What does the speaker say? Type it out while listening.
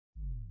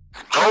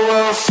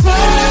Hi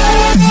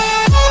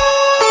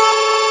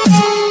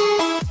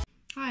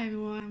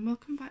everyone and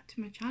welcome back to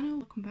my channel,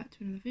 welcome back to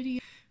another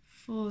video.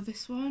 For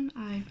this one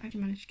I've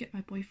actually managed to get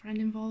my boyfriend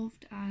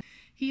involved and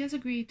he has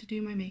agreed to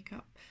do my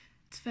makeup.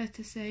 It's fair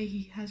to say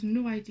he has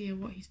no idea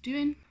what he's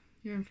doing.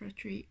 You're in for a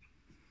treat.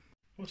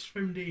 What's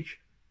foundation?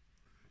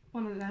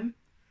 One of them.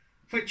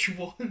 Which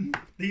one?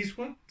 These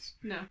ones?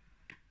 No.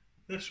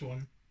 This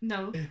one?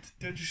 No. Did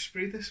I just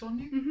spray this on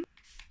you? Mm-hmm.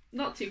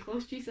 Not too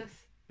close, Jesus.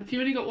 If you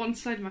only got one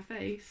side of my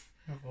face.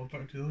 Oh, well,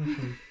 back to the other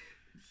side.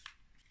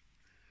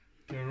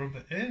 Do I rub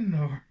it in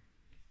or?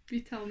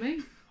 You tell me.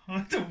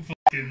 I don't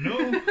fucking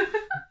know.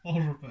 I'll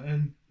rub it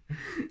in.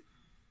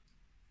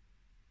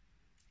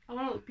 I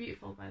want to look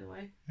beautiful, by the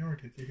way. You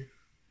already do.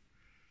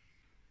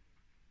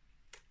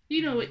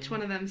 You know which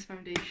one of them's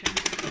foundation.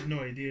 I have no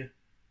idea.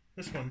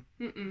 This one?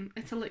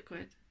 It's a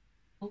liquid.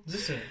 Is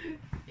this it?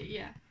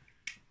 Yeah.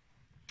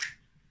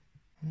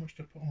 How much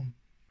do I put on?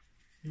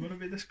 You want to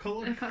be this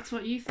colour? If that's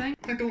what you think.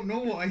 I don't know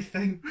what I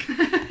think.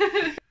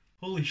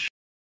 Holy shit.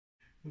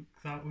 Look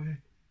that way.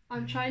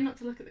 I'm trying not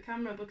to look at the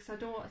camera because I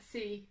don't want to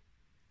see.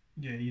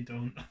 Yeah, you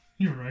don't.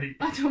 You're right.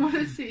 I don't want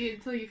to see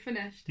until you've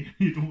finished.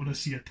 You don't want to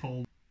see at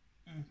all.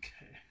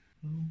 Okay.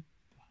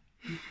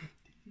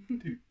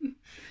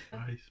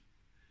 Right.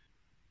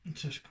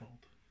 What's this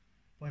called?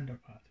 Blender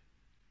pad.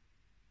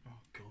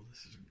 Oh god,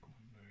 this isn't going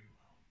very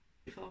well.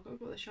 I've got to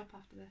go to the shop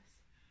after this.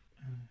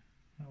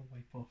 That'll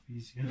wipe off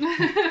easier.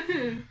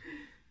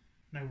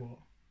 Now what?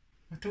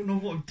 I don't know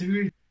what I'm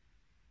doing.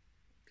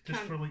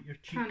 Just for like your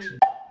cheeks.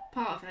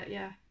 Part of it,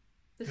 yeah.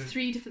 There's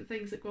 3 different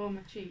things that go on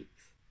my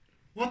cheeks.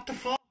 What the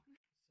fuck?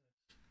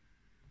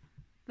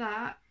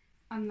 That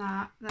and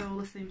that, they're all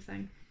the same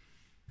thing.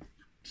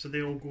 So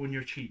they all go in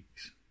your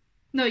cheeks?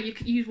 No, you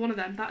can use one of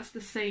them. That's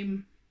the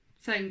same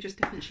thing, just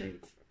different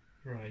shades.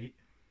 Right.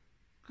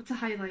 That's a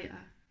highlighter.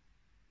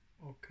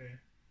 Okay.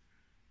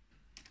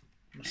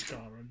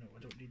 Mascara, no, I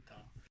don't need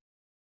that.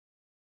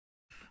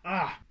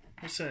 Ah!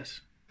 What's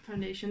this?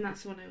 Foundation,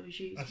 that's the one I always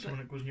use. That's the one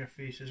that goes in your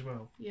face as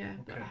well? Yeah,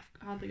 okay. But I've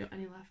hardly got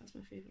any left, that's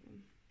my favourite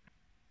one.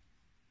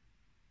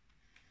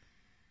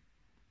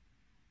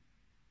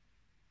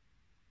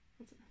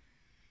 What's it?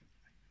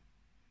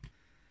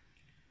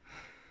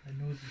 I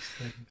know these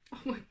things.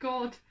 Oh my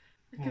god,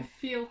 I can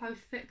feel how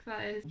thick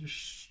that is.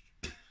 Just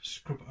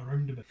scrub it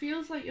around a bit.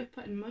 Feels like you're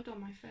putting mud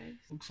on my face.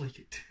 Looks like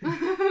it too.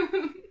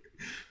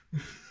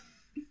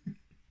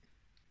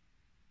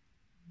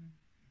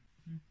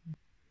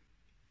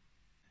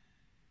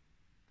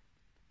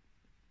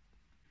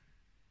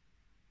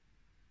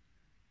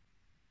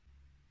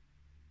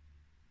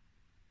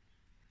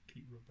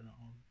 Keep rubbing it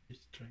on,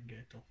 just to try and get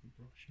it off the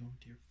brush and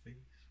onto your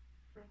face.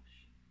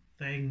 Brush.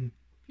 Thing.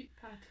 Beauty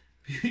pad.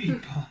 Beauty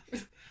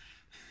pad.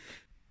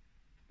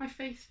 My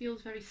face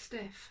feels very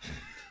stiff.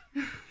 I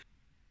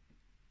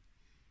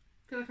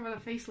feel like I've had a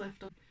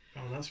facelift on.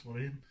 Oh, that's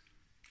worrying.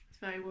 It's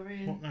very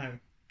worrying. What now?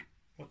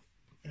 What?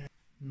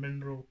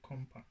 Mineral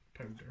compact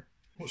powder.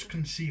 What's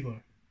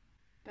concealer?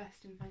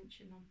 Best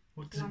invention on.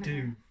 What does it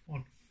do?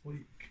 On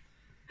fleek.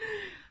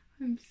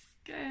 I'm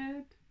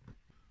scared.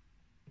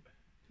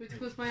 Do I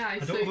close my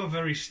eyes? I don't have a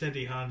very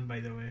steady hand, by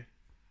the way.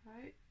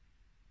 Right.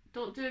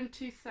 Don't do them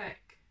too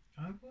thick.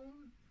 I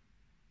won't.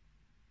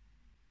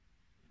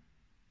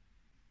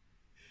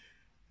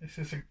 This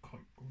isn't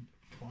quite going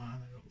to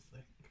plan, I don't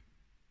think.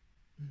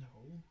 No.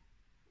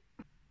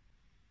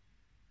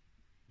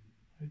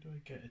 How do I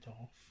get it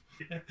off?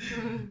 Yeah.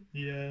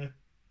 Yeah.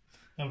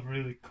 I've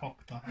really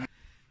cocked that.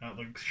 That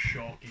looks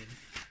shocking.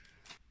 If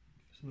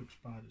this looks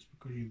bad, it's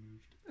because you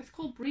moved. It's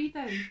called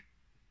breathing.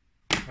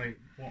 Right,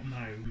 what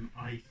now?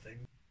 I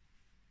think.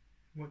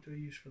 What do I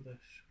use for this?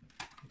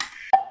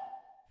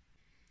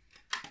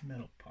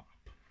 Metal pop.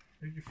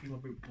 How do you feel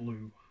about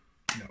blue?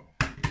 No.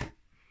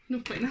 No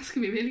point in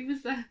asking me, really,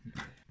 was there?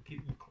 No.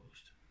 Keep them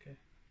closed, okay?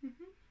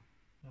 Mm-hmm.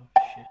 Oh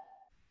shit.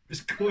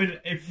 It's going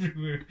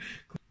everywhere.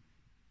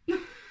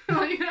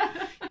 Oh,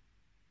 yeah.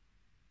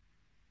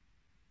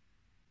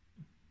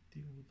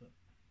 Deal with it.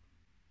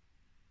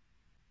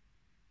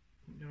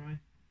 Open your eye.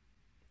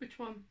 Which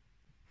one?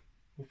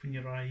 Open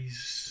your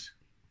eyes.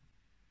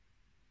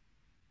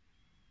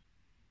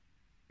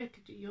 I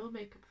could do your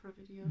makeup for a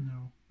video.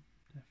 No,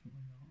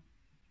 definitely not.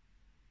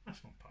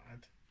 That's not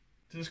bad.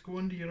 Does this go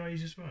under your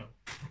eyes as well?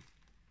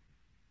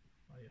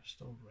 Oh, you're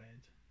still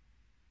red.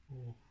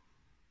 Oh,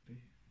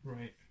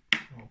 right.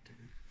 I'll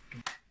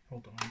do.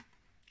 Hold on.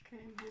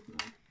 Okay, I'm holding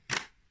on.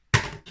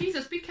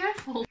 Jesus, be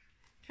careful!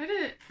 Kind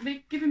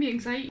of giving me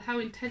anxiety how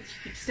intense you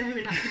keep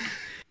staring at me.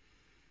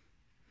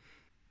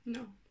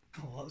 No.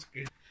 Oh, that's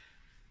good.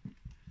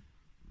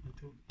 I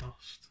don't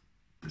dust.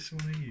 This is the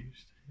one I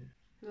used. Yeah.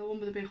 The one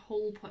with a big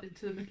hole put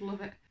into the middle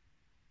of it.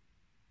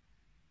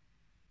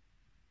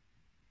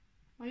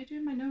 Why are you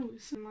doing my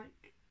nose? And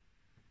like...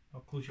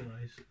 I'll close your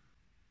eyes.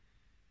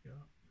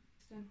 Yeah.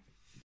 Still.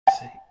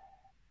 See.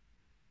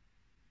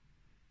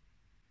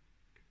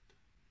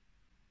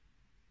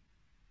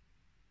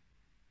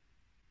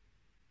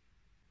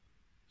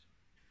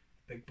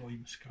 Big boy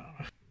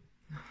mascara.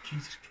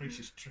 Jesus Christ,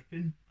 it's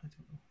tripping. I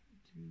don't know how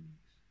to do.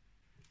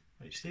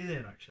 Right, stay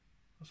there actually.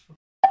 That's fucking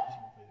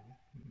easy, by the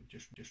way.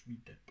 Just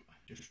read it.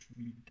 Just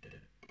read it.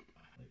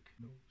 Like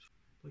nose.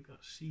 Like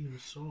that C in the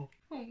saw.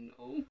 Oh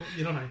no.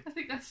 Your eye. I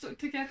think that's stuck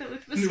together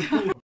with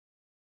mascara. No.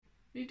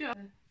 You do it.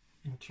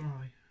 I'll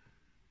try.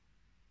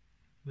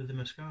 With the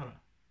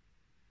mascara.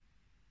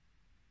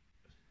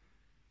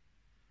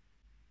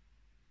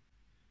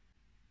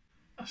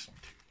 That's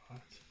not too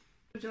bad.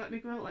 Would you like me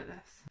to go out like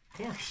this? Of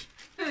course.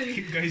 Hey.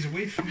 Keep guys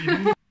away from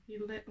you.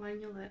 You lip line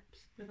your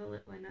lips with a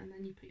lip liner and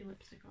then you put your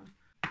lipstick on.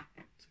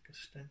 It's like a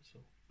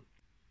stencil.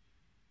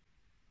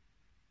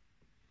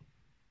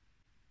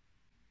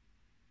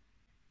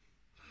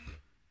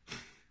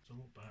 It's a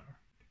lot better.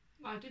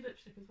 I do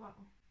lipstick as well.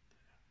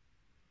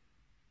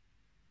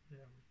 There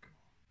we go.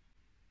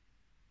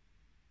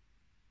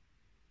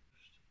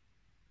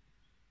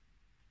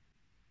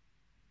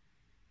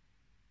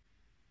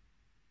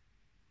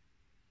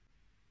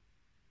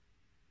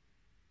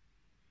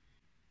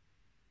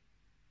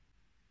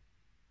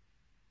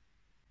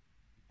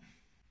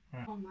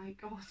 Right. Oh my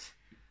god.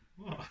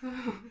 What?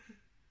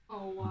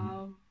 Oh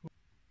wow.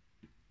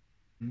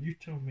 You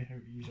tell me how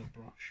to use a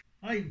brush.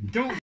 Hey,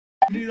 don't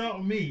do that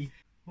on me.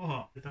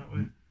 What? That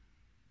way.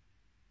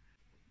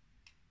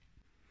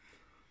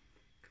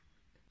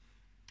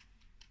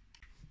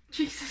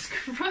 Jesus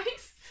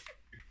Christ.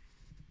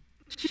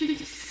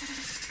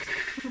 Jesus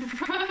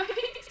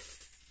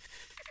Christ.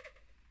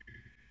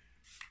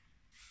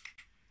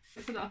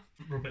 That's enough.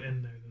 Rub it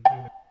in there then.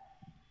 Do it.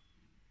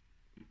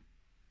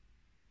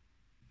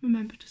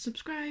 Remember to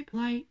subscribe,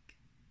 like,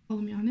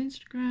 follow me on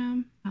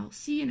Instagram. I'll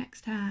see you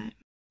next time.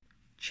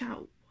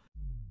 Ciao.